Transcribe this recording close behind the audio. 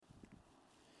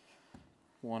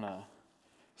want to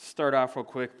start off real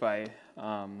quick by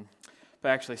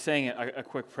actually saying a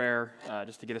quick prayer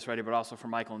just to get us ready, but also for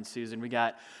Michael and Susan. We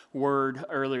got word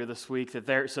earlier this week that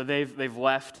they've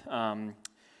left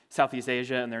Southeast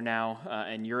Asia and they're now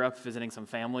in Europe visiting some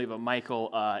family, but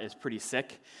Michael is pretty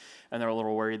sick, and they're a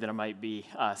little worried that it might be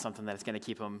something that's going to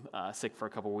keep him sick for a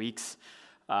couple weeks.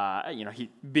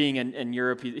 Being in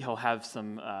Europe, he'll have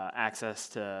some access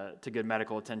to good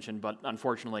medical attention, but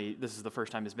unfortunately, this is the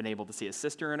first time he's been able to see his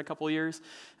sister in a couple of years,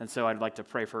 and so I'd like to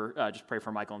pray for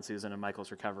Michael and Susan and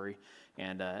Michael's recovery,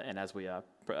 and as we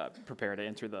prepare to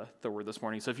enter the Word this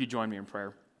morning. So if you join me in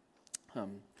prayer.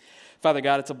 Father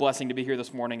God, it's a blessing to be here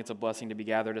this morning. It's a blessing to be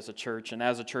gathered as a church. And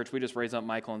as a church, we just raise up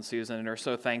Michael and Susan and are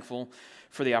so thankful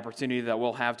for the opportunity that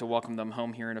we'll have to welcome them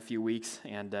home here in a few weeks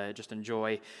and just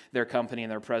enjoy their company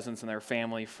and their presence and their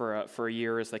family for a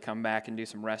year as they come back and do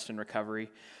some rest and recovery.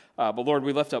 But Lord,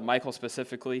 we lift up Michael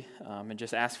specifically and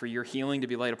just ask for your healing to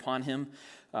be laid upon him.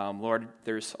 Lord,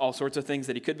 there's all sorts of things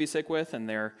that he could be sick with, and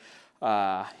there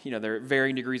are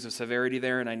varying degrees of severity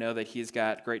there, and I know that he's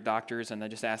got great doctors, and I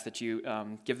just ask that you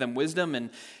give them wisdom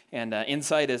and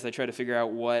insight as they try to figure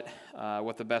out what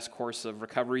the best course of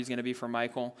recovery is going to be for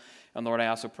Michael. And Lord, I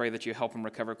also pray that you help him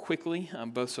recover quickly,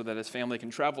 both so that his family can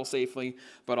travel safely,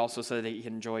 but also so that he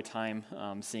can enjoy time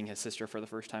seeing his sister for the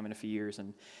first time in a few years.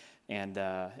 And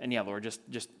Lord,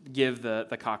 just give the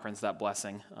Cochrans that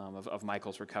blessing of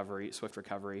Michael's recovery, swift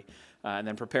recovery, and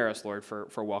then prepare us, Lord,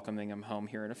 for welcoming him home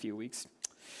here in a few weeks.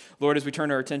 Lord, as we turn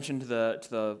our attention to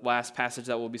the last passage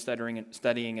that we'll be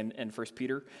studying in 1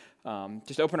 Peter,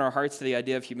 just open our hearts to the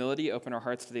idea of humility, open our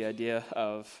hearts to the idea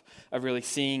of really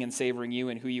seeing and savoring you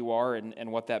and who you are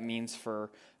and what that means for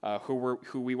who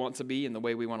we want to be and the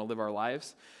way we want to live our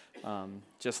lives.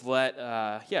 Just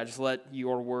let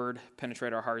your word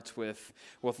penetrate our hearts with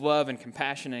love and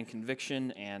compassion and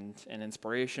conviction and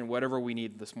inspiration. Whatever we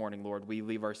need this morning, Lord, we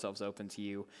leave ourselves open to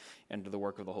you and to the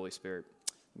work of the Holy Spirit.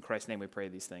 In Christ's name we pray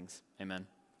these things. Amen.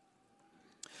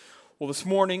 Well, this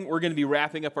morning we're going to be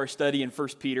wrapping up our study in 1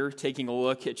 Peter, taking a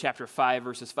look at chapter 5,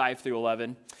 verses 5 through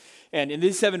 11. And in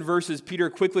these 7 verses, Peter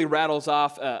quickly rattles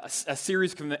off a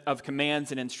series of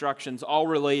commands and instructions, all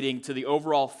relating to the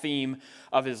overall theme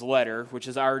of his letter, which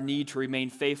is our need to remain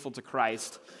faithful to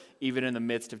Christ, even in the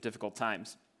midst of difficult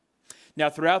times. Now,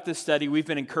 throughout this study, we've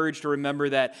been encouraged to remember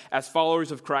that as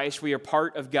followers of Christ, we are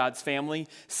part of God's family,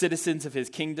 citizens of his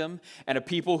kingdom, and a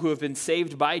people who have been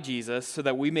saved by Jesus so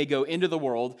that we may go into the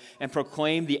world and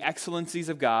proclaim the excellencies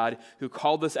of God who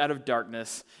called us out of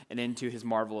darkness and into his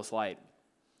marvelous light.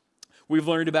 We've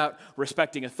learned about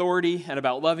respecting authority and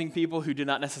about loving people who do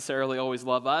not necessarily always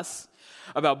love us,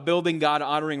 about building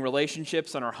God-honoring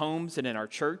relationships in our homes and in our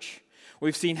church.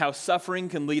 We've seen how suffering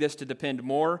can lead us to depend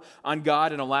more on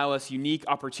God and allow us unique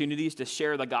opportunities to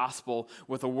share the gospel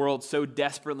with a world so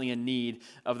desperately in need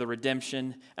of the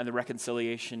redemption and the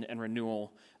reconciliation and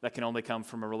renewal that can only come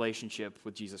from a relationship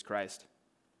with Jesus Christ.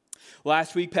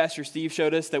 Last week, Pastor Steve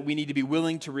showed us that we need to be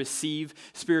willing to receive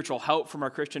spiritual help from our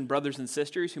Christian brothers and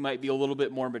sisters who might be a little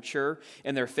bit more mature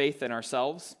in their faith than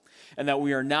ourselves, and that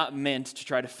we are not meant to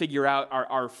try to figure out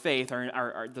our faith,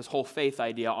 this whole faith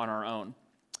idea on our own.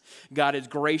 God is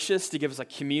gracious to give us a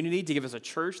community, to give us a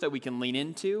church that we can lean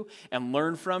into and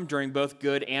learn from during both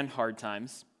good and hard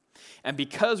times. And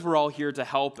because we're all here to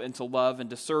help and to love and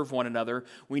to serve one another,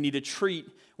 we need to treat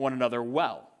one another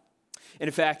well. And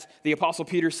in fact, the Apostle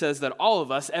Peter says that all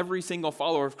of us, every single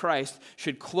follower of Christ,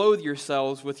 should clothe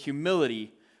yourselves with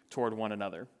humility toward one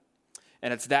another.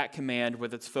 And it's that command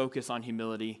with its focus on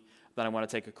humility that I want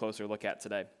to take a closer look at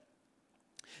today.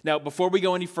 Now, before we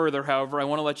go any further, however, I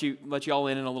want to let you all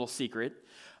in on a little secret.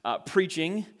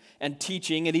 Preaching and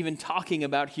teaching and even talking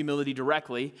about humility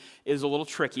directly is a little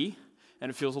tricky, and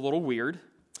it feels a little weird.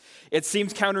 It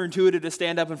seems counterintuitive to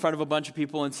stand up in front of a bunch of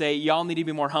people and say, y'all need to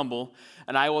be more humble,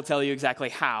 and I will tell you exactly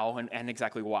how and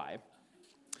exactly why.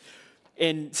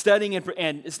 In studying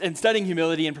and studying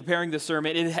humility and preparing this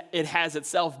sermon, it has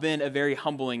itself been a very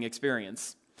humbling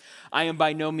experience. I am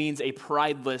by no means a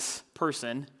prideless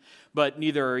person, but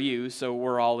neither are you, so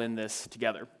we're all in this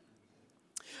together.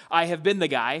 I have been the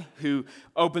guy who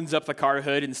opens up the car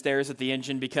hood and stares at the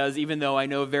engine because even though I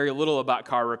know very little about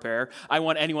car repair, I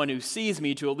want anyone who sees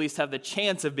me to at least have the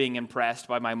chance of being impressed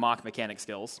by my mock mechanic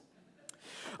skills.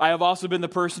 I have also been the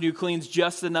person who cleans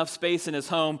just enough space in his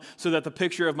home so that the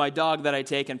picture of my dog that I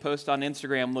take and post on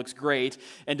Instagram looks great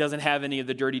and doesn't have any of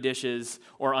the dirty dishes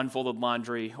or unfolded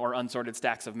laundry or unsorted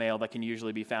stacks of mail that can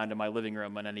usually be found in my living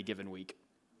room on any given week.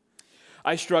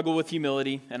 I struggle with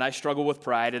humility, and I struggle with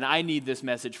pride, and I need this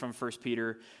message from 1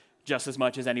 Peter just as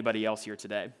much as anybody else here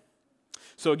today.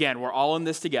 So again, we're all in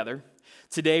this together.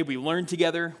 Today, we learn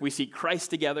together, we seek Christ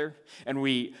together, and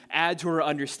we add to our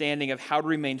understanding of how to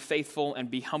remain faithful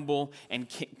and be humble and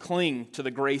cling to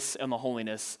the grace and the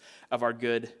holiness of our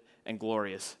good and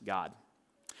glorious God.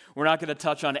 We're not going to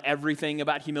touch on everything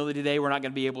about humility today. We're not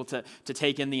going to be able to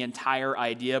take in the entire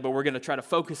idea, but we're going to try to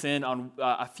focus in on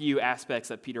a few aspects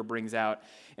that Peter brings out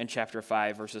in chapter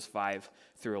 5, verses 5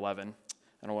 through 11.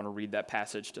 And I want to read that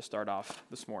passage to start off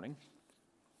this morning.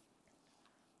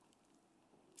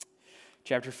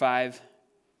 Chapter 5,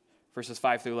 verses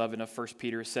 5 through 11 of 1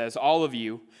 Peter says, "All of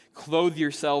you, clothe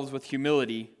yourselves with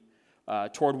humility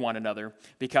toward one another,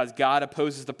 because God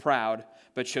opposes the proud,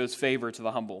 but shows favor to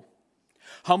the humble.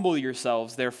 Humble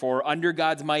yourselves, therefore, under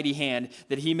God's mighty hand,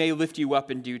 that he may lift you up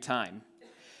in due time.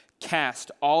 Cast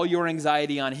all your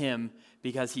anxiety on him,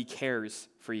 because he cares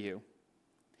for you.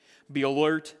 Be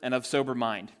alert and of sober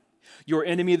mind. Your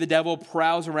enemy, the devil,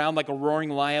 prowls around like a roaring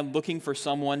lion looking for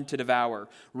someone to devour.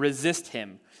 Resist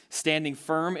him, standing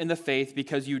firm in the faith,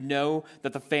 because you know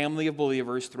that the family of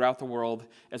believers throughout the world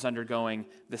is undergoing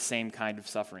the same kind of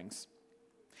sufferings.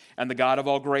 And the God of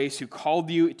all grace, who called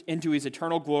you into his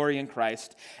eternal glory in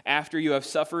Christ, after you have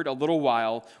suffered a little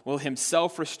while, will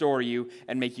himself restore you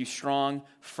and make you strong,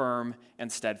 firm,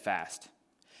 and steadfast.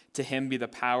 To him be the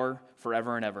power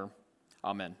forever and ever.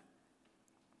 Amen."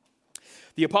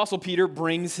 The Apostle Peter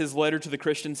brings his letter to the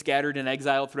Christians scattered in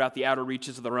exile throughout the outer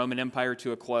reaches of the Roman Empire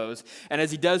to a close. And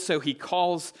as he does so, he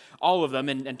calls all of them,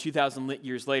 and 2,000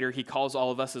 years later, he calls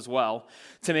all of us as well,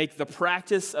 to make the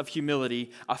practice of humility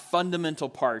a fundamental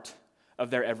part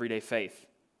of their everyday faith.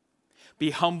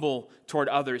 Be humble toward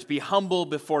others. Be humble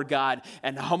before God,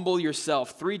 and humble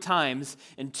yourself. 3 times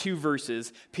in 2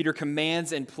 verses, Peter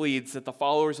commands and pleads that the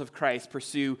followers of Christ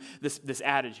pursue this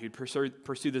attitude,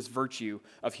 pursue this virtue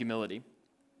of humility.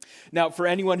 Now, for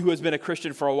anyone who has been a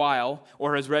Christian for a while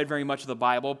or has read very much of the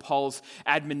Bible, Paul's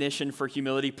admonition for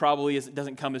humility probably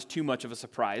doesn't come as too much of a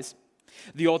surprise.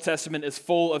 The Old Testament is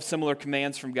full of similar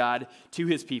commands from God to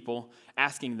his people,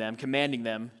 commanding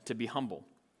them to be humble.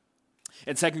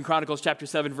 In 2 Chronicles chapter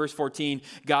 7, verse 14,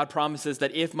 God promises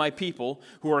that if my people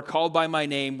who are called by my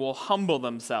name will humble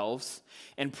themselves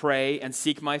and pray and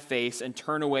seek my face and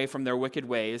turn away from their wicked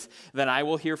ways, then I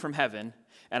will hear from heaven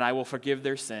and I will forgive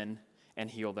their sin and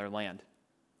heal their land.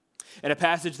 And a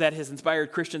passage that has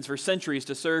inspired Christians for centuries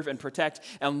to serve and protect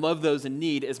and love those in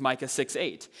need is Micah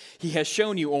 6:8. He has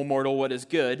shown you, O mortal, what is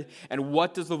good, and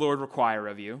what does the Lord require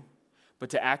of you, but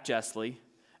to act justly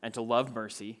and to love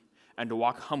mercy and to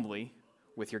walk humbly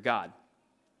with your God.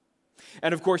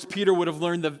 And of course, Peter would have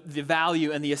learned the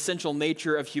value and the essential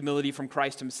nature of humility from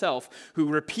Christ himself, who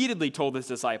repeatedly told his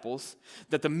disciples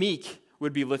that the meek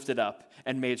would be lifted up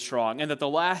and made strong, and that the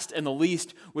last and the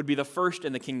least would be the first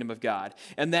in the kingdom of God.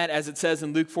 And that, as it says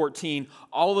in Luke 14,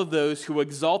 all of those who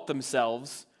exalt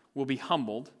themselves will be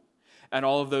humbled, and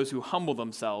all of those who humble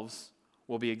themselves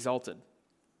will be exalted.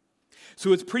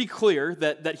 So it's pretty clear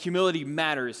that humility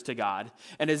matters to God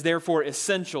and is therefore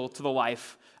essential to the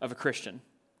life of a Christian.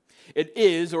 It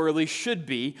is, or at least should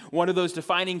be, one of those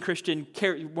defining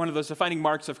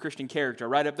marks of Christian character,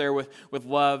 right up there with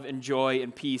love and joy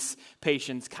and peace,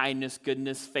 patience, kindness,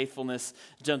 goodness, faithfulness,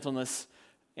 gentleness,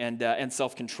 and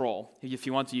self-control. If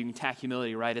you want to, you can tack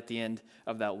humility right at the end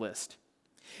of that list.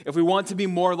 If we want to be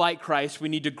more like Christ, we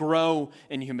need to grow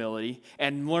in humility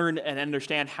and learn and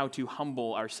understand how to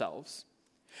humble ourselves,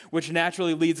 which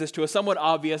naturally leads us to a somewhat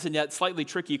obvious and yet slightly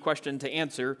tricky question to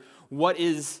answer. What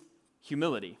is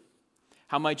humility?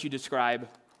 How might you describe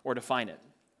or define it?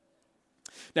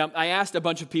 Now, I asked a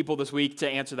bunch of people this week to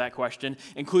answer that question,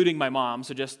 including my mom.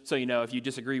 So just so you know, if you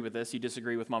disagree with this, you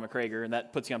disagree with Mama Krager, and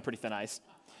that puts you on pretty thin ice.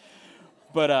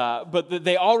 But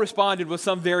they all responded with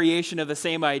some variation of the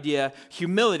same idea.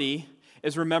 Humility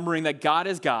is remembering that God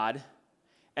is God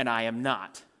and I am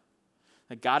not.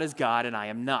 That God is God and I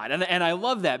am not. And I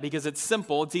love that because it's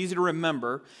simple, it's easy to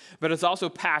remember, but it's also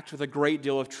packed with a great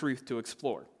deal of truth to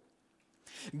explore.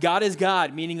 God is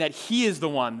God, meaning that he is the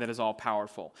one that is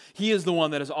all-powerful. He is the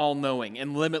one that is all-knowing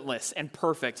and limitless and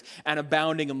perfect and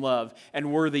abounding in love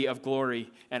and worthy of glory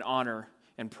and honor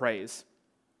and praise.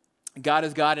 God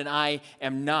is God and I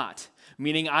am not,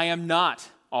 meaning I am not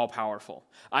all-powerful.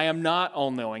 I am not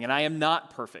all-knowing and I am not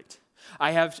perfect.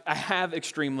 I have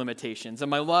extreme limitations, and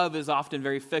my love is often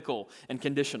very fickle and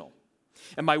conditional.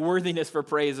 And my worthiness for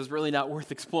praise is really not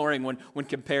worth exploring when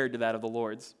compared to that of the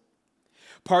Lord's.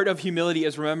 Part of humility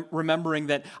is remembering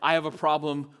that I have a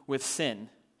problem with sin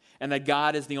and that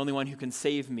God is the only one who can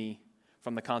save me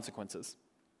from the consequences.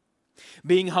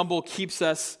 Being humble helps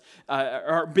us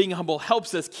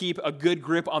keep a good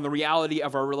grip on the reality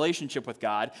of our relationship with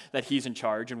God, that he's in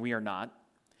charge and we are not.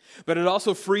 but it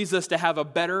also frees us to have a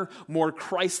better, more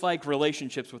Christ-like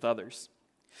relationships with others.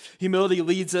 Humility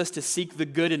leads us to seek the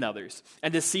good in others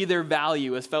and to see their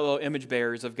value as fellow image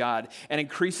bearers of God, and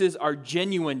increases our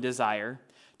genuine desire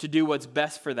to do what's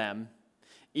best for them,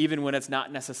 even when it's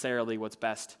not necessarily what's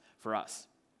best for us.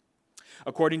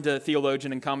 According to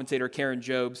theologian and commentator Karen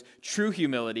Jobes, true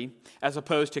humility, as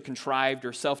opposed to contrived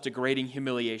or self-degrading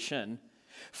humiliation,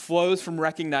 flows from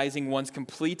recognizing one's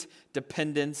complete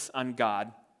dependence on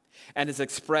God and is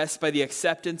expressed by the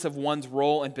acceptance of one's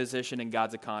role and position in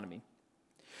God's economy.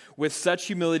 With such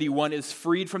humility, one is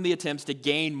freed from the attempts to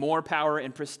gain more power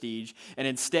and prestige, and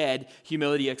instead,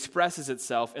 humility expresses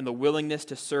itself in the willingness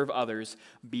to serve others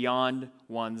beyond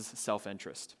one's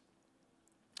self-interest.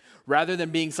 Rather than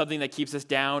being something that keeps us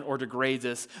down or degrades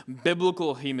us,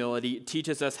 biblical humility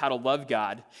teaches us how to love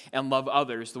God and love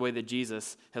others the way that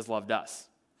Jesus has loved us,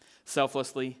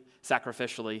 selflessly,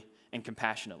 sacrificially, and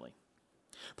compassionately.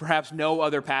 Perhaps no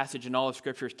other passage in all of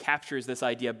Scripture captures this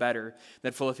idea better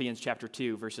than Philippians chapter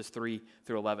 2, verses 3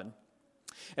 through 11.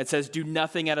 It says, "Do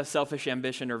nothing out of selfish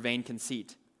ambition or vain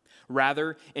conceit.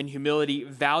 Rather, in humility,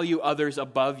 value others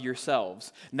above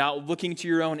yourselves, not looking to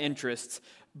your own interests,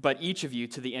 but each of you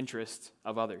to the interests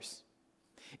of others.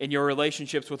 In your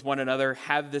relationships with one another,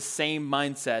 have the same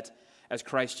mindset as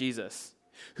Christ Jesus,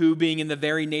 who, being in the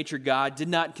very nature God, did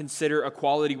not consider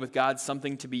equality with God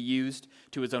something to be used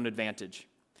to his own advantage,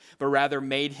 but rather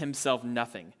made himself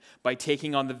nothing by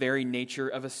taking on the very nature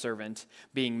of a servant,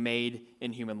 being made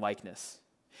in human likeness.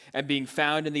 And being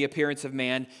found in the appearance of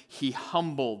man, he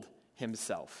humbled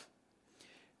himself,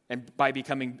 and by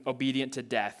becoming obedient to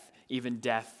death, even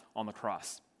death on the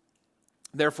cross.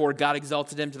 Therefore, God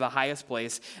exalted him to the highest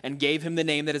place and gave him the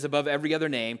name that is above every other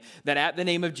name, that at the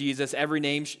name of Jesus every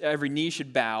knee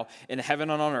should bow in heaven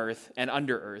and on earth and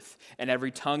under earth, and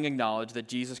every tongue acknowledge that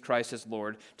Jesus Christ is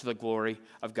Lord, to the glory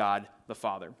of God the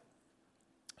Father."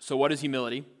 So what is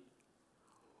humility?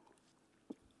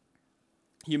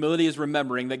 Humility is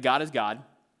remembering that God is God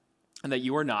and that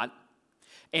you are not,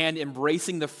 and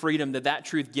embracing the freedom that that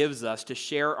truth gives us to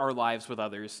share our lives with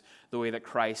others the way that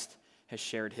Christ has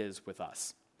shared his with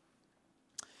us.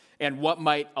 And what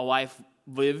might a life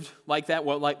lived like that?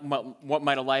 What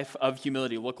might a life of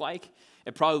humility look like?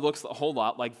 It probably looks a whole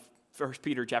lot like 1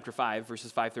 Peter chapter 5,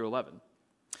 verses 5 through 11.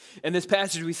 In this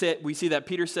passage, we see that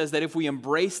Peter says that if we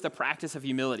embrace the practice of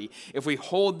humility, if we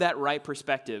hold that right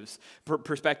perspective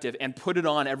and put it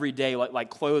on every day like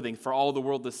clothing for all the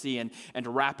world to see and to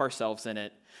wrap ourselves in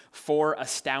it, four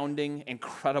astounding,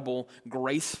 incredible,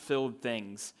 grace-filled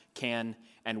things can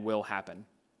and will happen.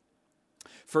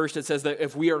 First, it says that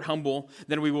if we are humble,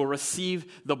 then we will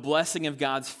receive the blessing of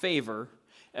God's favor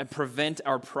and prevent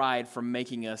our pride from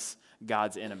making us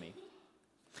God's enemy.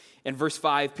 In verse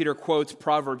 5, Peter quotes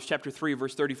Proverbs chapter 3,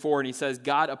 verse 34, and he says,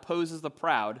 "God opposes the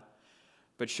proud,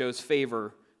 but shows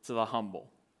favor to the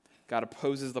humble." God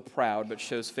opposes the proud, but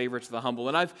shows favor to the humble.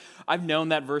 And I've known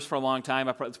that verse for a long time.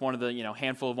 It's one of the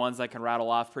handful of ones I can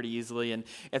rattle off pretty easily. And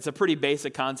it's a pretty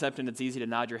basic concept, and it's easy to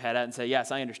nod your head at and say,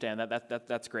 yes, I understand that.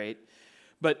 That's great.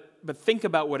 But think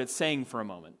about what it's saying for a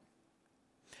moment.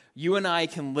 You and I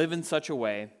can live in such a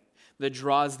way that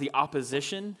draws the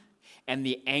opposition and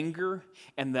the anger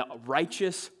and the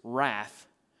righteous wrath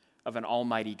of an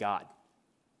almighty God.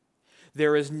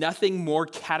 There is nothing more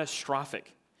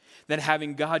catastrophic than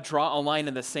having God draw a line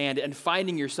in the sand and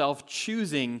finding yourself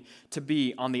choosing to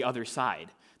be on the other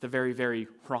side, the very, very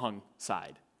wrong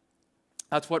side.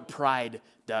 That's what pride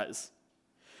does.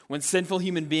 When sinful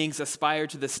human beings aspire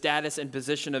to the status and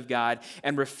position of God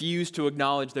and refuse to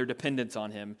acknowledge their dependence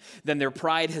on him, then their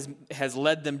pride has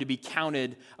led them to be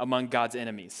counted among God's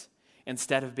enemies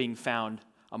instead of being found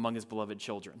among his beloved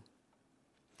children.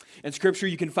 In Scripture,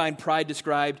 you can find pride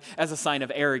described as a sign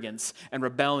of arrogance and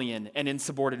rebellion and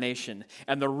insubordination,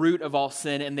 and the root of all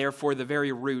sin, and therefore the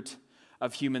very root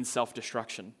of human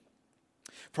self-destruction.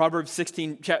 Proverbs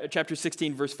chapter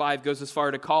 16, verse 5 goes as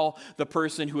far to call the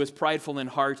person who is prideful in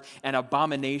heart an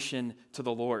abomination to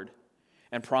the Lord,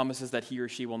 and promises that he or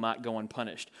she will not go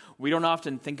unpunished. We don't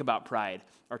often think about pride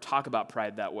or talk about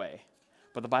pride that way,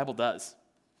 but the Bible does.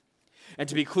 And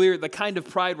to be clear, the kind of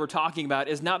pride we're talking about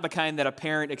is not the kind that a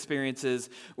parent experiences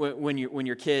when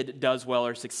your kid does well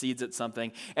or succeeds at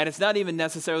something. And it's not even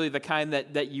necessarily the kind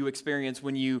that you experience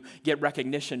when you get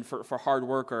recognition for hard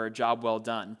work or a job well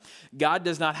done. God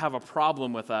does not have a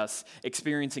problem with us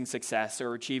experiencing success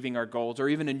or achieving our goals or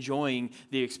even enjoying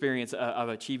the experience of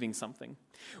achieving something.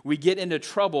 We get into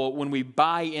trouble when we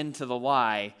buy into the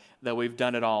lie that we've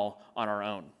done it all on our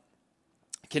own.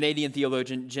 Canadian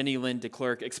theologian Jenny Lynn de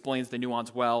Klerk explains the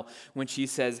nuance well when she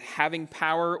says, having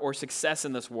power or success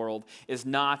in this world is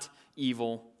not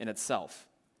evil in itself.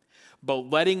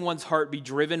 But letting one's heart be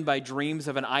driven by dreams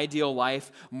of an ideal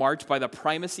life marked by the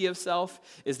primacy of self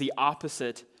is the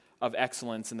opposite of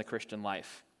excellence in the Christian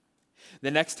life.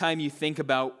 The next time you think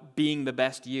about being the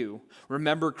best you,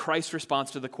 remember Christ's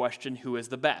response to the question, who is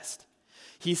the best?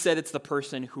 He said it's the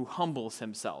person who humbles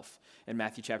himself in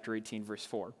Matthew chapter 18, verse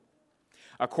 4.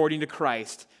 According to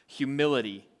Christ,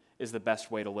 humility is the best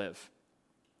way to live.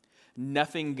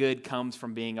 Nothing good comes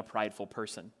from being a prideful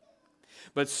person.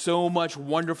 But so much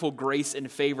wonderful grace and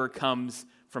favor comes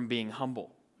from being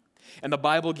humble. And the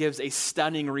Bible gives a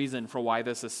stunning reason for why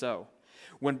this is so.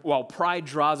 While pride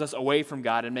draws us away from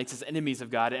God and makes us enemies of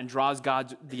God and draws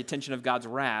the attention of God's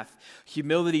wrath,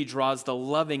 humility draws the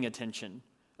loving attention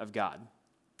of God.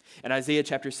 In Isaiah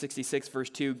chapter 66, verse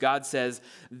 2, God says,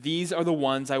 "These are the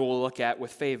ones I will look at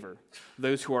with favor,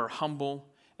 those who are humble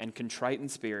and contrite in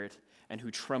spirit and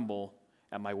who tremble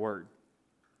at my word."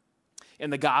 In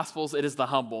the Gospels, it is the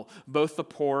humble, both the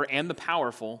poor and the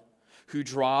powerful, who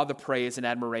draw the praise and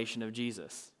admiration of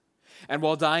Jesus. And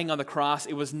while dying on the cross,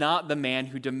 it was not the man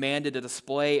who demanded a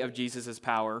display of Jesus'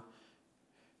 power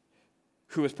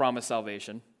who was promised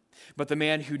salvation, but the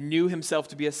man who knew himself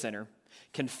to be a sinner,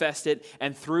 confessed it,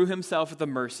 and threw himself at the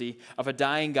mercy of a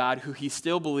dying God who he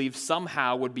still believed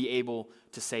somehow would be able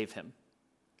to save him.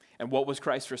 And what was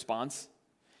Christ's response?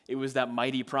 It was that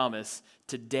mighty promise,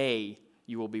 "Today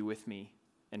you will be with me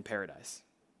in paradise."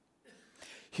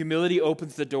 Humility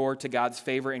opens the door to God's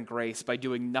favor and grace by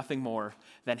doing nothing more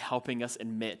than helping us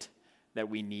admit that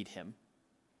we need him.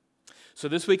 So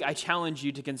this week, I challenge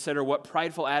you to consider what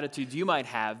prideful attitudes you might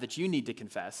have that you need to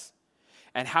confess,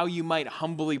 and how you might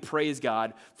humbly praise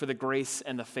God for the grace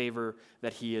and the favor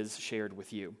that he has shared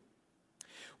with you.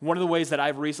 One of the ways that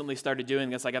I've recently started doing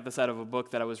this, I got this out of a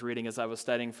book that I was reading as I was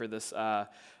studying for this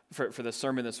for this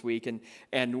sermon this week,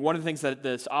 and one of the things that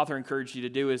this author encouraged you to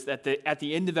do is that at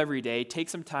the end of every day, take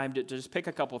some time to just pick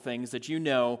a couple things that you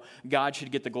know God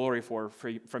should get the glory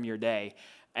from your day,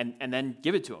 and then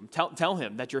give it to him. Tell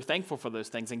him that you're thankful for those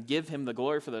things and give him the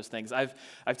glory for those things. I've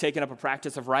taken up a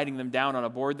practice of writing them down on a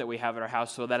board that we have at our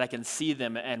house so that I can see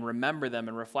them and remember them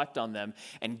and reflect on them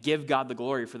and give God the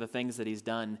glory for the things that he's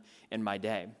done in my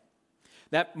day.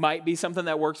 That might be something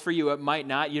that works for you. It might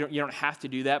not. You don't have to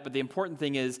do that. But the important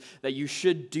thing is that you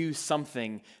should do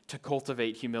something to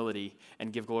cultivate humility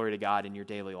and give glory to God in your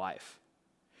daily life.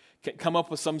 Come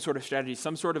up with some sort of strategy,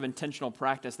 some sort of intentional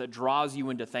practice that draws you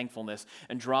into thankfulness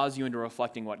and draws you into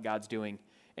reflecting what God's doing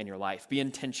in your life. Be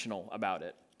intentional about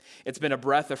it. It's been a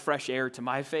breath of fresh air to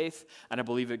my faith, and I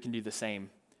believe it can do the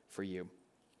same for you.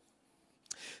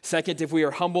 Second, if we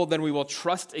are humble, then we will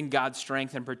trust in God's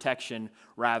strength and protection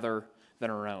rather than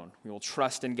our own. We will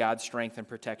trust in God's strength and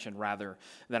protection rather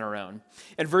than our own.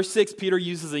 In verse 6, Peter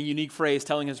uses a unique phrase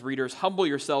telling his readers, "Humble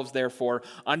yourselves, therefore,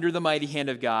 under the mighty hand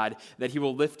of God, that he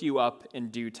will lift you up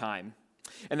in due time."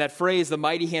 And that phrase, the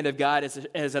mighty hand of God,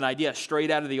 is an idea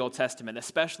straight out of the Old Testament,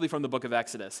 especially from the book of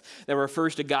Exodus, that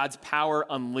refers to God's power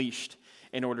unleashed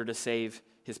in order to save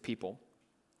his people.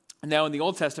 Now, in the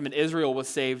Old Testament, Israel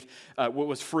was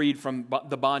freed from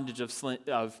the bondage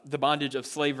of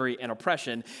slavery and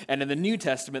oppression. And in the New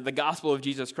Testament, the gospel of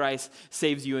Jesus Christ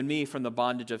saves you and me from the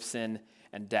bondage of sin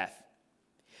and death.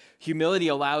 Humility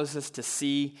allows us to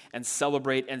see and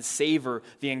celebrate and savor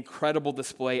the incredible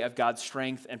display of God's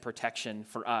strength and protection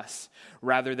for us,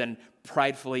 rather than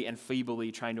pridefully and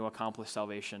feebly trying to accomplish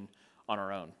salvation on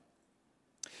our own.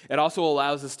 It also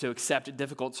allows us to accept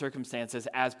difficult circumstances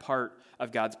as part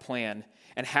of God's plan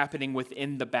and happening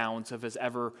within the bounds of his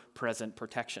ever-present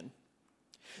protection.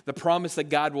 The promise that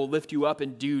God will lift you up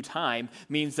in due time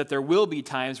means that there will be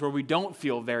times where we don't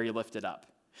feel very lifted up.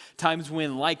 Times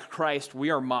when, like Christ, we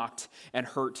are mocked and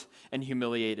hurt and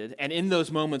humiliated. And in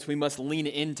those moments, we must lean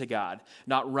into God,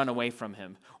 not run away from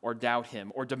him or doubt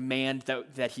him or demand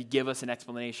that he give us an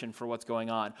explanation for what's going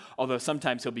on, although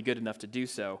sometimes he'll be good enough to do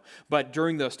so. But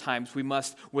during those times, we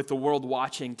must, with the world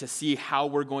watching to see how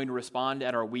we're going to respond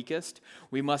at our weakest,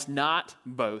 we must not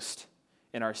boast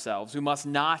in ourselves. We must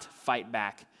not fight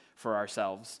back for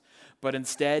ourselves. But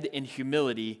instead, in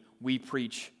humility, we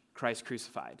preach Christ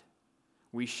crucified.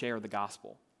 We share the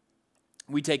gospel.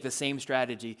 We take the same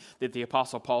strategy that the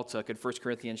Apostle Paul took in 1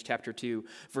 Corinthians chapter 2,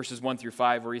 verses 1 through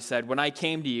 5, where he said, "When I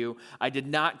came to you, I did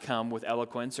not come with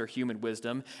eloquence or human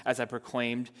wisdom, as I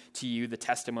proclaimed to you the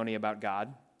testimony about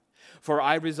God. For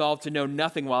I resolved to know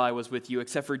nothing while I was with you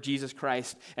except for Jesus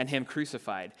Christ and him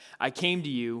crucified. I came to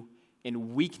you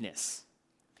in weakness,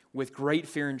 with great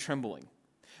fear and trembling.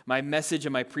 My message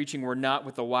and my preaching were not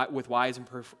with wise and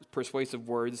persuasive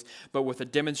words, but with a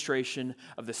demonstration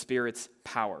of the Spirit's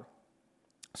power,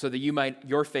 so that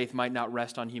your faith might not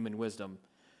rest on human wisdom,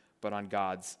 but on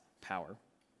God's power.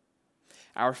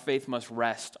 Our faith must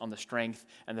rest on the strength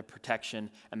and the protection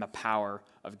and the power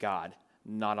of God,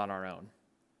 not on our own.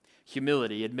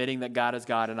 Humility, admitting that God is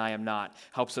God and I am not,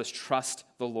 helps us trust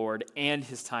the Lord and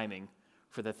his timing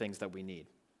for the things that we need.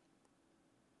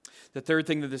 The third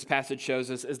thing that this passage shows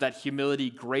us is that humility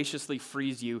graciously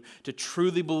frees you to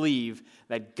truly believe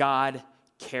that God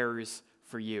cares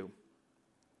for you.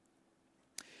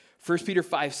 1 Peter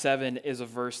 5:7 is a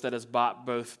verse that has brought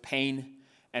both pain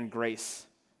and grace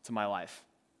to my life.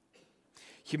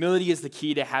 Humility is the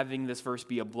key to having this verse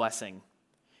be a blessing,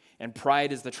 and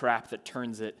pride is the trap that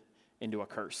turns it into a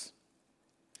curse.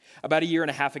 About a year and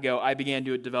a half ago, I began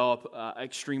to develop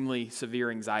extremely severe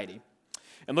anxiety.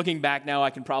 And looking back now, I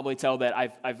can probably tell that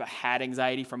I've had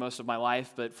anxiety for most of my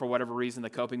life, but for whatever reason, the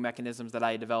coping mechanisms that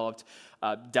I developed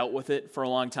dealt with it for a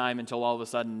long time until all of a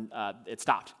sudden it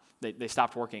stopped. They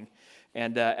stopped working.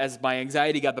 And as my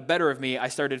anxiety got the better of me, I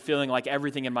started feeling like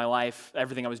everything in my life,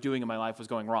 everything I was doing in my life was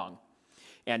going wrong.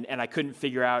 And I couldn't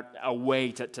figure out a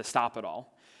way to stop it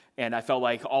all. And I felt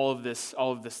like all of this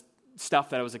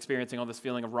stuff that I was experiencing, all this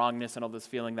feeling of wrongness and all this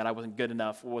feeling that I wasn't good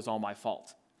enough was all my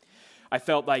fault. I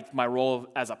felt like my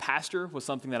role as a pastor was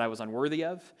something that I was unworthy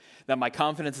of, that my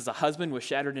confidence as a husband was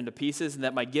shattered into pieces, and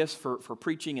that my gifts for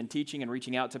preaching and teaching and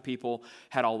reaching out to people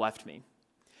had all left me.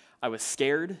 I was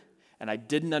scared, and I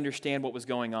didn't understand what was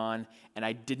going on, and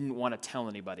I didn't want to tell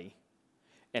anybody.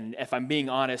 And if I'm being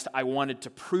honest, I wanted to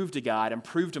prove to God and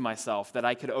prove to myself that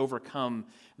I could overcome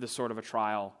this sort of a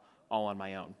trial all on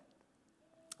my own.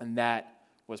 And that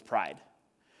was pride.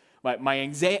 My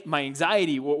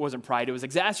anxiety wasn't pride. It was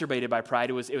exacerbated by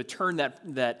pride. It would turn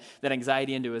that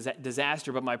anxiety into a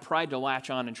disaster, but my pride to latch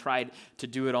on and try to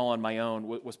do it all on my own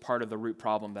was part of the root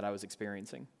problem that I was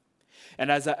experiencing.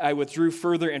 And as I withdrew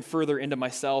further and further into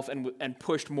myself and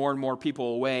pushed more and more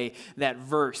people away, that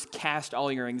verse, cast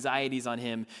all your anxieties on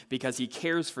him because he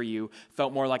cares for you,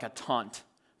 felt more like a taunt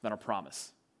than a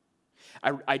promise.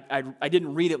 I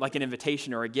didn't read it like an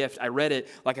invitation or a gift. I read it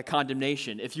like a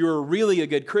condemnation. If you're really a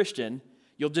good Christian,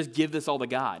 you'll just give this all to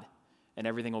God and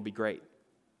everything will be great.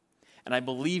 And I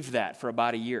believed that for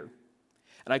about a year.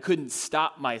 And I couldn't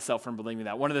stop myself from believing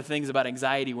that. One of the things about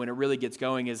anxiety when it really gets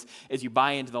going is you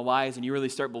buy into the lies and you really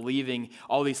start believing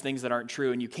all these things that aren't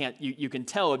true, and you can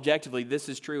tell objectively this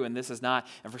is true and this is not,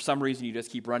 and for some reason you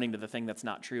just keep running to the thing that's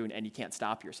not true and you can't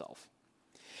stop yourself.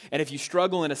 And if you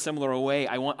struggle in a similar way,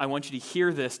 I want you to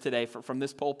hear this today from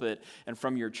this pulpit and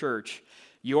from your church.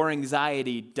 Your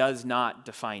anxiety does not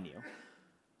define you.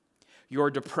 Your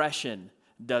depression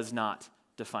does not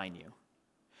define you.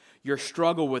 Your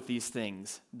struggle with these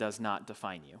things does not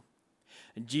define you.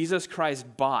 Jesus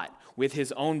Christ bought with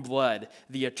his own blood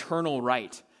the eternal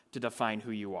right to define who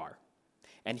you are.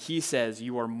 And he says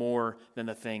you are more than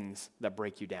the things that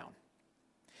break you down.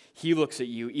 He looks at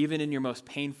you, even in your most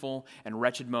painful and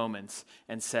wretched moments,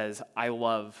 and says, I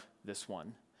love this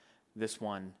one. This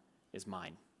one is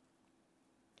mine.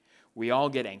 We all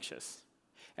get anxious,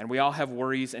 and we all have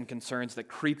worries and concerns that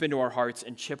creep into our hearts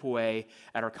and chip away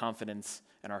at our confidence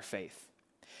and our faith.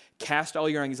 Cast all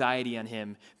your anxiety on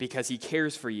him because he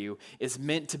cares for you is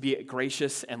meant to be a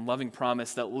gracious and loving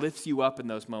promise that lifts you up in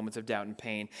those moments of doubt and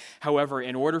pain. However,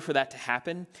 in order for that to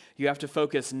happen, you have to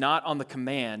focus not on the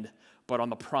command, but on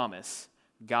the promise.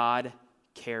 God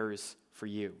cares for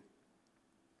you.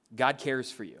 God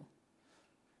cares for you.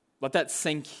 Let that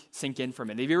sink in for a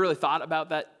minute. Have you really thought about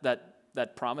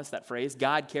that promise, that phrase?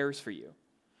 God cares for you.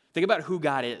 Think about who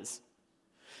God is.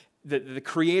 The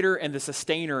creator and the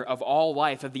sustainer of all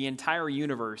life, of the entire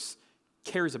universe,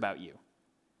 cares about you.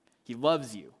 He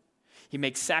loves you. He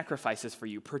makes sacrifices for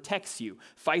you, protects you,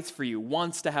 fights for you,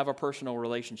 wants to have a personal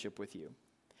relationship with you.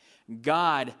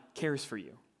 God cares for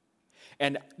you.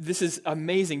 And this is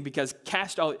amazing because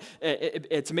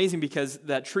it's amazing because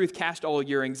that truth, cast all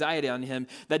your anxiety on him.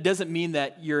 That doesn't mean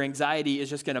that your anxiety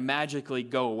is just going to magically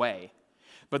go away.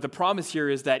 But the promise here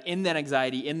is that in that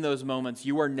anxiety, in those moments,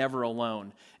 you are never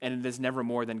alone. And it is never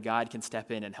more than God can step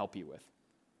in and help you with.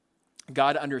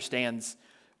 God understands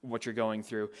what you're going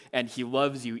through, and he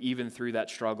loves you even through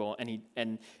that struggle.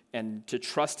 And to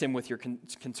trust him with your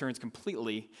concerns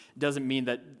completely doesn't mean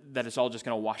that it's all just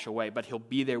going to wash away, but he'll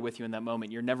be there with you in that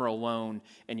moment. You're never alone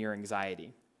in your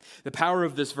anxiety. The power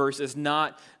of this verse is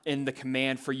not in the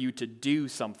command for you to do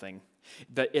something.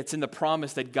 It's in the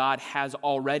promise that God has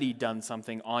already done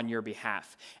something on your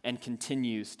behalf and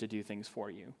continues to do things for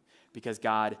you because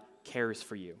God cares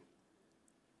for you.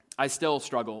 I still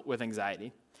struggle with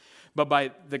anxiety, but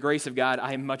by the grace of God,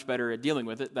 I am much better at dealing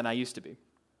with it than I used to be.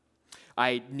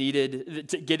 I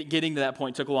needed, getting to that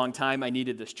point took a long time. I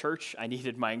needed this church. I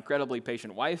needed my incredibly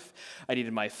patient wife. I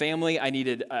needed my family. I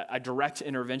needed a direct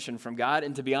intervention from God.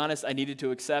 And to be honest, I needed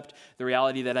to accept the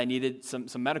reality that I needed some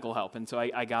medical help. And so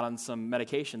I got on some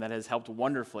medication that has helped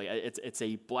wonderfully. It's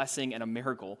a blessing and a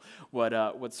miracle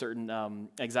what certain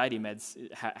anxiety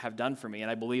meds have done for me.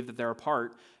 And I believe that they're a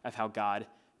part of how God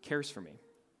cares for me.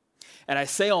 And I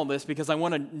say all this because I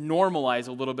want to normalize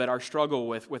a little bit our struggle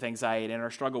with anxiety and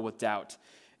our struggle with doubt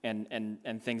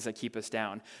and things that keep us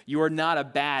down. You are not a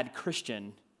bad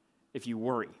Christian if you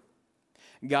worry.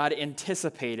 God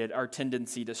anticipated our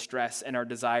tendency to stress and our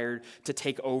desire to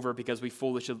take over because we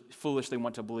foolishly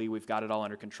want to believe we've got it all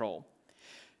under control.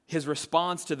 His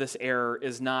response to this error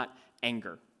is not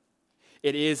anger.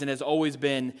 It is and has always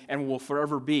been and will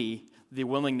forever be the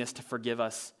willingness to forgive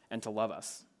us and to love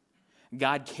us.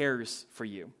 God cares for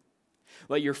you.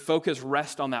 Let your focus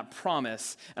rest on that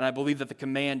promise, and I believe that the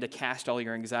command to cast all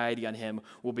your anxiety on him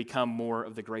will become more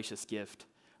of the gracious gift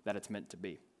that it's meant to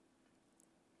be.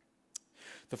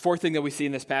 The fourth thing that we see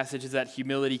in this passage is that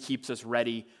humility keeps us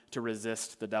ready to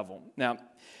resist the devil. Now,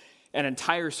 an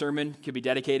entire sermon could be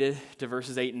dedicated to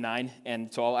verses 8 and 9,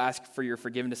 and so I'll ask for your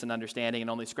forgiveness and understanding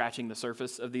and only scratching the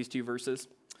surface of these two verses.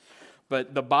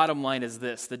 But the bottom line is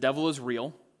this: the devil is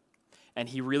real, and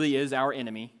he really is our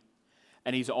enemy,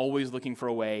 and he's always looking for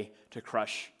a way to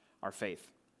crush our faith.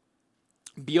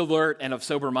 Be alert and of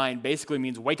sober mind basically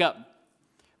means wake up,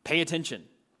 pay attention,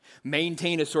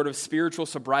 maintain a sort of spiritual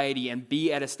sobriety, and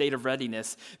be at a state of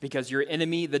readiness because your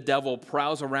enemy, the devil,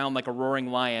 prowls around like a roaring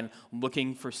lion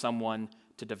looking for someone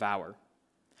to devour.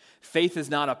 Faith is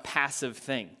not a passive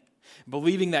thing.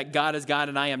 Believing that God is God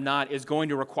and I am not is going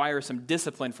to require some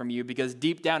discipline from you because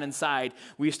deep down inside,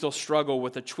 we still struggle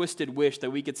with a twisted wish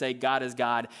that we could say God is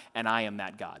God and I am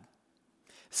that God.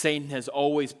 Satan has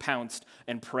always pounced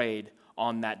and preyed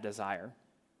on that desire.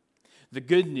 The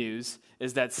good news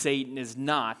is that Satan is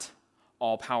not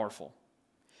all-powerful.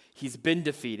 He's been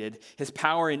defeated, his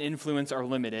power and influence are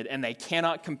limited, and they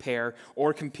cannot compare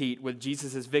or compete with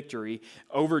Jesus' victory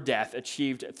over death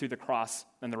achieved through the cross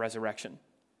and the resurrection.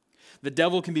 The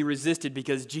devil can be resisted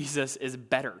because Jesus is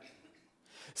better.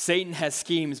 Satan has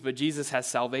schemes, but Jesus has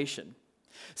salvation.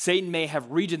 Satan may have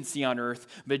regency on earth,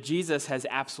 but Jesus has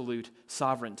absolute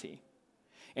sovereignty.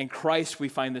 In Christ, we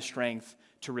find the strength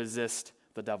to resist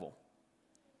the devil.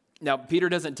 Now, Peter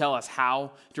doesn't tell us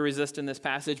how to resist in this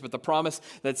passage, but the promise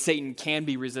that Satan can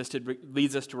be resisted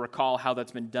leads us to recall how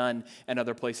that's been done in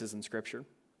other places in Scripture.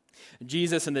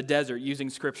 Jesus in the desert using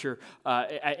Scripture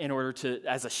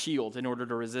as a shield in order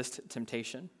to resist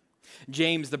temptation.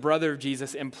 James, the brother of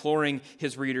Jesus, imploring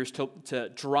his readers to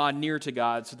draw near to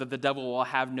God so that the devil will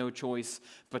have no choice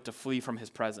but to flee from his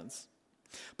presence.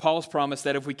 Paul's promise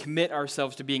that if we commit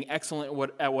ourselves to being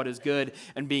excellent at what is good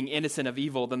and being innocent of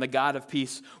evil, then the God of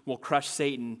peace will crush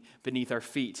Satan beneath our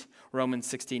feet. Romans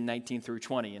 16:19 through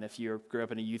 20. And if you grew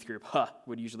up in a youth group,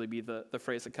 would usually be the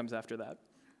phrase that comes after that.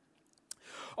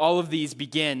 All of these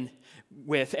begin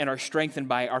with and are strengthened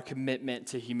by our commitment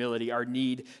to humility, our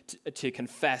need to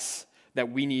confess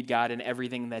that we need God and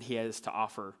everything that he has to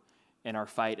offer in our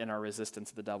fight and our resistance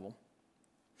to the devil.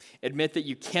 Admit that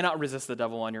you cannot resist the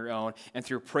devil on your own, and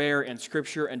through prayer and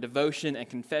scripture and devotion and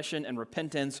confession and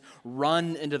repentance,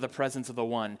 run into the presence of the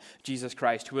one, Jesus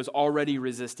Christ, who has already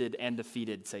resisted and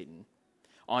defeated Satan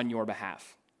on your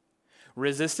behalf.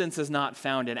 Resistance is not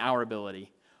found in our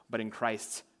ability, but in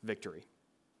Christ's victory.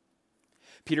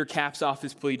 Peter caps off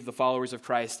his plea to the followers of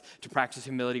Christ to practice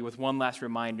humility with one last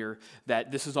reminder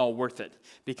that this is all worth it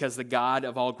because the God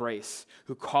of all grace,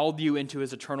 who called you into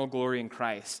his eternal glory in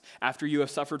Christ, after you have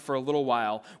suffered for a little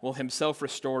while, will himself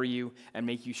restore you and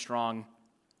make you strong,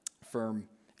 firm,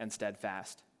 and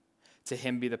steadfast. To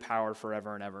him be the power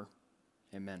forever and ever.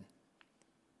 Amen.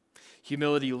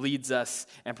 Humility leads us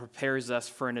and prepares us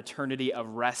for an eternity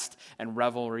of rest and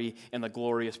revelry in the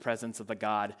glorious presence of the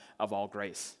God of all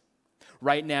grace.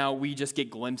 Right now, we just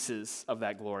get glimpses of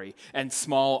that glory and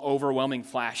small, overwhelming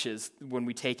flashes when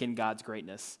we take in God's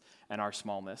greatness and our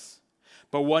smallness.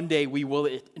 But one day, we will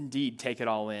indeed take it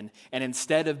all in, and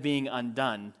instead of being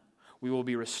undone, we will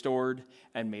be restored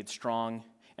and made strong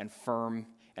and firm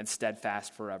and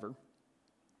steadfast forever.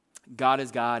 God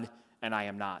is God, and I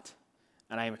am not,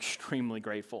 and I am extremely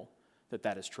grateful that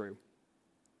that is true.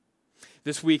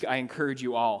 This week, I encourage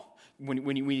you all,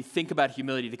 when you think about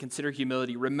humility, to consider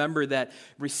humility, remember that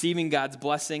receiving God's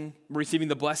blessing, receiving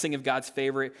the blessing of God's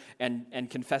favor and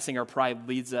confessing our pride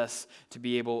leads us to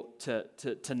be able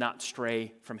to not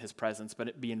stray from his presence,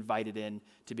 but be invited in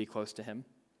to be close to him.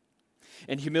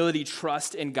 In humility,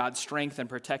 trust in God's strength and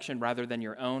protection rather than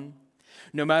your own.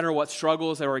 No matter what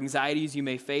struggles or anxieties you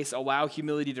may face, allow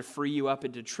humility to free you up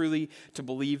and to truly to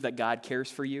believe that God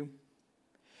cares for you.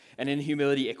 And in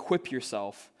humility, equip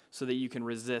yourself so that you can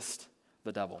resist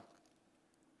the devil.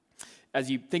 As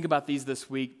you think about these this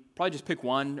week, probably just pick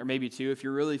one or maybe two. If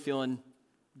you're really feeling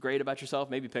great about yourself,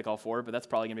 maybe pick all four, but that's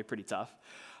probably going to be pretty tough.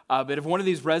 But if one of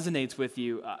these resonates with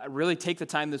you, really take the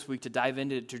time this week to dive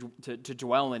into it, to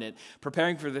dwell in it.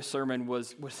 Preparing for this sermon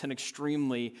was an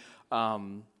extremely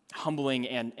humbling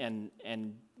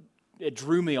and it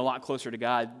drew me a lot closer to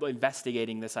God,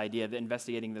 investigating this idea,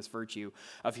 investigating this virtue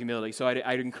of humility. So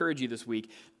I'd encourage you this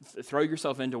week, throw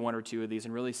yourself into one or two of these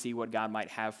and really see what God might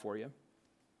have for you.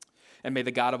 And may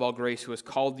the God of all grace, who has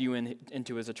called you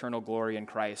into his eternal glory in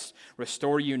Christ,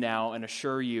 restore you now and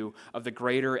assure you of the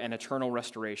greater and eternal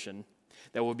restoration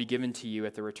that will be given to you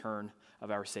at the return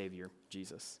of our Savior,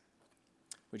 Jesus.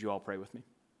 Would you all pray with me?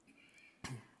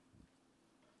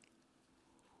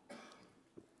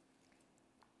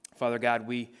 Father God,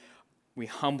 we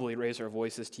humbly raise our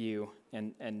voices to you,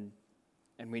 and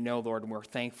we know, Lord, and we're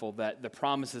thankful that the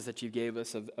promises that you gave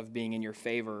us of being in your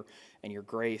favor and your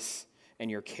grace and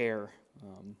your care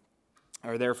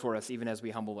are there for us even as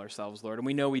we humble ourselves, Lord. And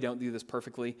we know we don't do this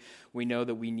perfectly. We know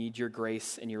that we need your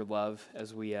grace and your love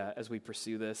as we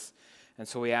pursue this. And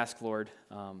so we ask, Lord,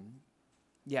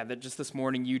 that just this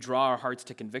morning you draw our hearts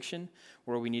to conviction.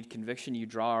 Where we need conviction, you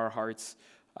draw our hearts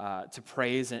to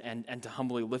praise and to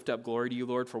humbly lift up glory to you,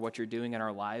 Lord, for what you're doing in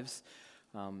our lives.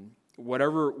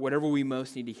 Whatever we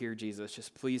most need to hear, Jesus,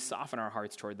 just please soften our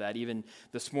hearts toward that, even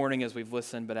this morning as we've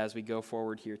listened, but as we go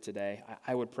forward here today.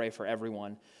 I would pray for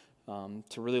everyone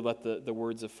to really let the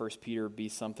words of 1 Peter be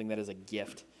something that is a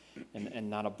gift and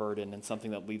not a burden, and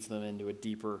something that leads them into a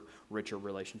deeper, richer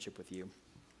relationship with you.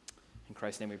 In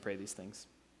Christ's name we pray these things.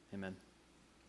 Amen.